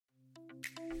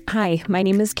Hi, my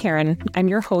name is Karen. I'm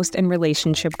your host and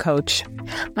relationship coach.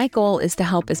 My goal is to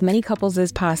help as many couples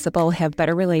as possible have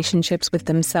better relationships with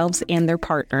themselves and their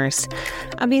partners.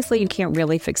 Obviously, you can't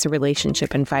really fix a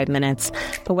relationship in 5 minutes,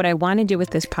 but what I want to do with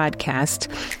this podcast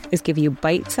is give you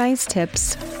bite-sized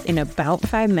tips in about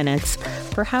 5 minutes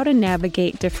for how to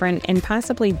navigate different and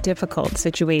possibly difficult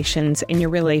situations in your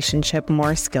relationship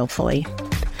more skillfully.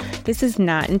 This is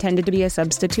not intended to be a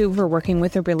substitute for working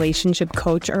with a relationship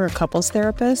coach or a couples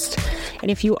therapist.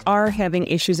 And if you are having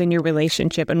issues in your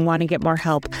relationship and want to get more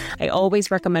help, I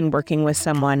always recommend working with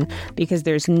someone because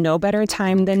there's no better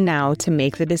time than now to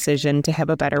make the decision to have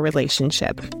a better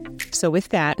relationship. So with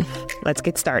that, let's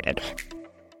get started.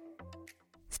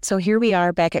 So here we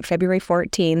are back at February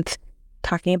 14th,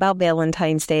 talking about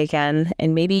Valentine's Day again.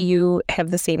 And maybe you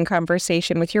have the same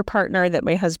conversation with your partner that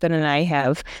my husband and I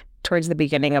have towards the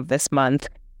beginning of this month.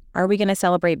 Are we going to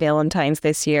celebrate Valentine's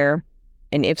this year?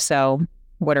 And if so,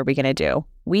 what are we going to do?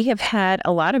 We have had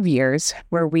a lot of years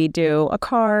where we do a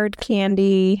card,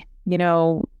 candy,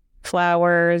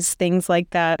 flowers, things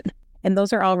like that. And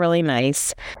those are all really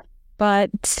nice.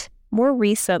 But more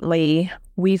recently,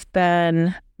 we've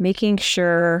been making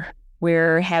sure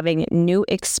we're having new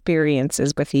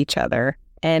experiences with each other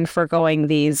and forgoing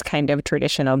these kind of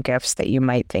traditional gifts that you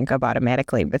might think of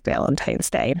automatically with Valentine's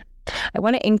Day. I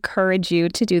want to encourage you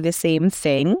to do the same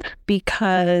thing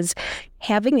because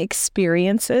having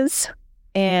experiences,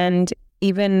 and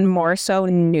even more so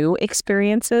new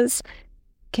experiences,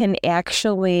 can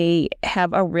actually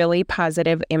have a really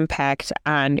positive impact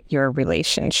on your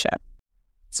relationship.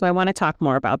 So I want to talk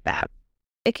more about that.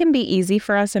 It can be easy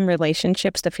for us in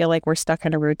relationships to feel like we're stuck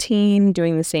in a routine,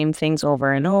 doing the same things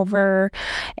over and over.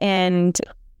 And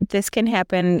this can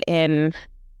happen in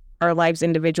our lives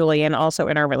individually and also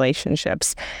in our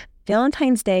relationships.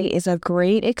 Valentine's Day is a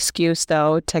great excuse,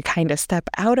 though, to kind of step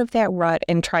out of that rut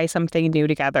and try something new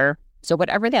together. So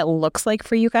whatever that looks like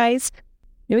for you guys,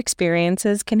 new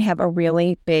experiences can have a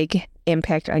really big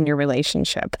impact on your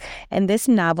relationship. And this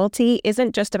novelty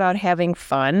isn't just about having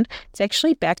fun. It's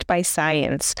actually backed by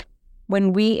science.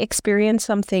 When we experience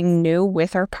something new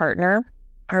with our partner,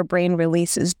 our brain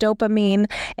releases dopamine,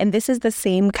 and this is the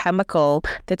same chemical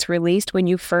that's released when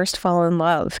you first fall in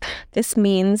love. This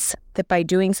means that by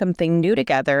doing something new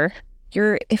together,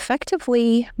 you're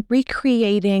effectively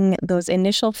recreating those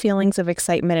initial feelings of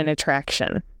excitement and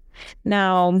attraction.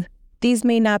 Now, these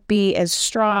may not be as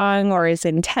strong or as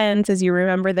intense as you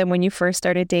remember them when you first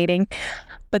started dating,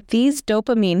 but these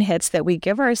dopamine hits that we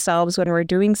give ourselves when we're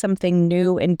doing something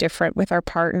new and different with our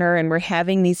partner and we're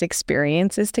having these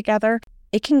experiences together,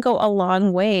 it can go a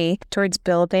long way towards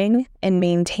building and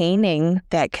maintaining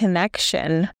that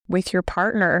connection with your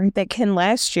partner that can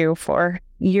last you for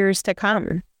years to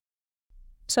come.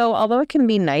 So although it can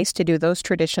be nice to do those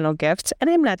traditional gifts, and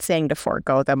I'm not saying to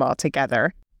forego them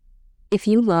altogether, if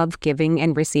you love giving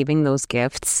and receiving those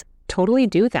gifts, totally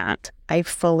do that. I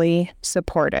fully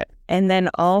support it. And then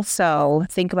also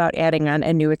think about adding on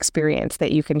a new experience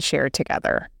that you can share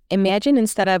together. Imagine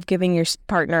instead of giving your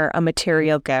partner a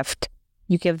material gift,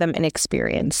 you give them an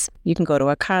experience. You can go to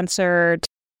a concert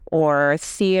or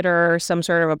theater, some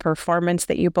sort of a performance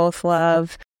that you both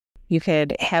love. You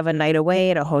could have a night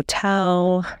away at a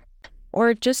hotel,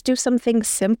 or just do something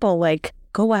simple like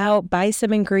go out, buy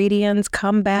some ingredients,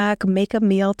 come back, make a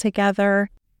meal together.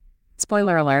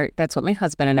 Spoiler alert, that's what my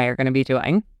husband and I are going to be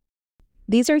doing.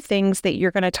 These are things that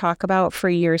you're going to talk about for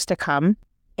years to come,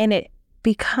 and it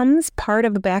becomes part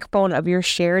of the backbone of your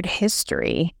shared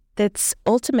history that's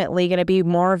ultimately going to be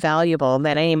more valuable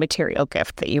than any material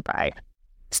gift that you buy.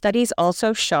 Studies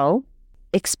also show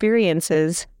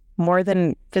experiences, more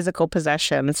than physical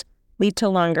possessions, lead to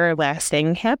longer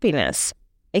lasting happiness.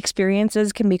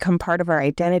 Experiences can become part of our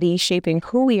identity, shaping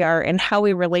who we are and how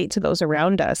we relate to those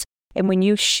around us. And when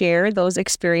you share those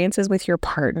experiences with your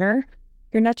partner,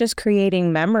 you're not just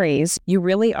creating memories, you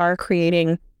really are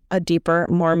creating a deeper,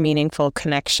 more meaningful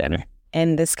connection.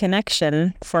 And this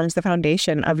connection forms the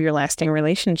foundation of your lasting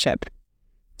relationship.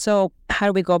 So how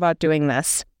do we go about doing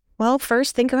this? Well,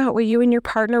 first, think about what you and your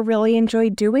partner really enjoy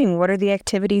doing. What are the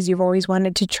activities you've always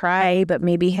wanted to try but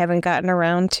maybe haven't gotten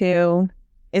around to?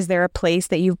 Is there a place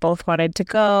that you've both wanted to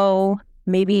go?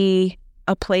 Maybe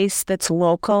a place that's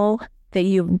local that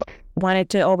you've wanted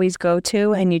to always go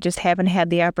to and you just haven't had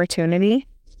the opportunity?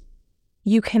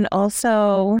 You can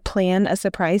also plan a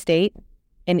surprise date,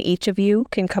 and each of you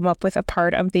can come up with a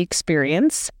part of the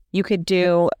experience. You could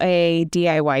do a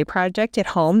DIY project at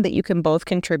home that you can both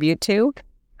contribute to.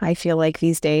 I feel like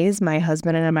these days, my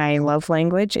husband and my love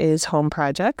language is home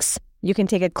projects. You can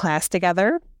take a class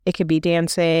together. It could be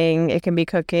dancing, it can be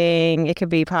cooking, it could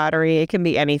be pottery, it can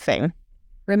be anything.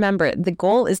 Remember, the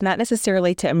goal is not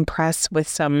necessarily to impress with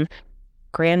some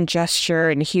grand gesture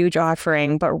and huge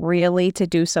offering, but really to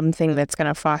do something that's going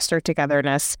to foster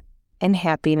togetherness and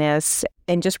happiness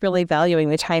and just really valuing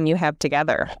the time you have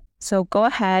together. So go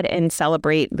ahead and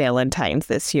celebrate Valentine's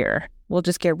this year. We'll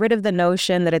just get rid of the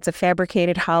notion that it's a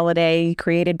fabricated holiday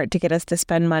created to get us to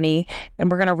spend money, and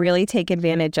we're going to really take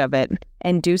advantage of it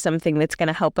and do something that's going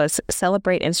to help us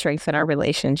celebrate and strengthen our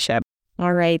relationship.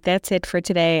 All right, that's it for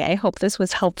today. I hope this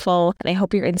was helpful, and I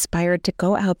hope you're inspired to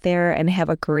go out there and have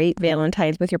a great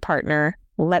Valentine's with your partner.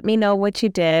 Let me know what you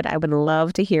did. I would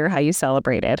love to hear how you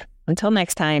celebrated. Until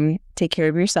next time, take care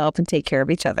of yourself and take care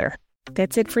of each other.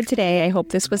 That's it for today. I hope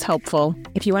this was helpful.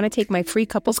 If you want to take my free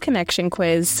couples connection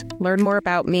quiz, learn more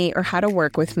about me or how to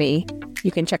work with me,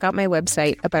 you can check out my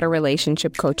website,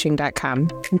 abetterrelationshipcoaching.com.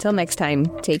 Until next time,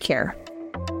 take care.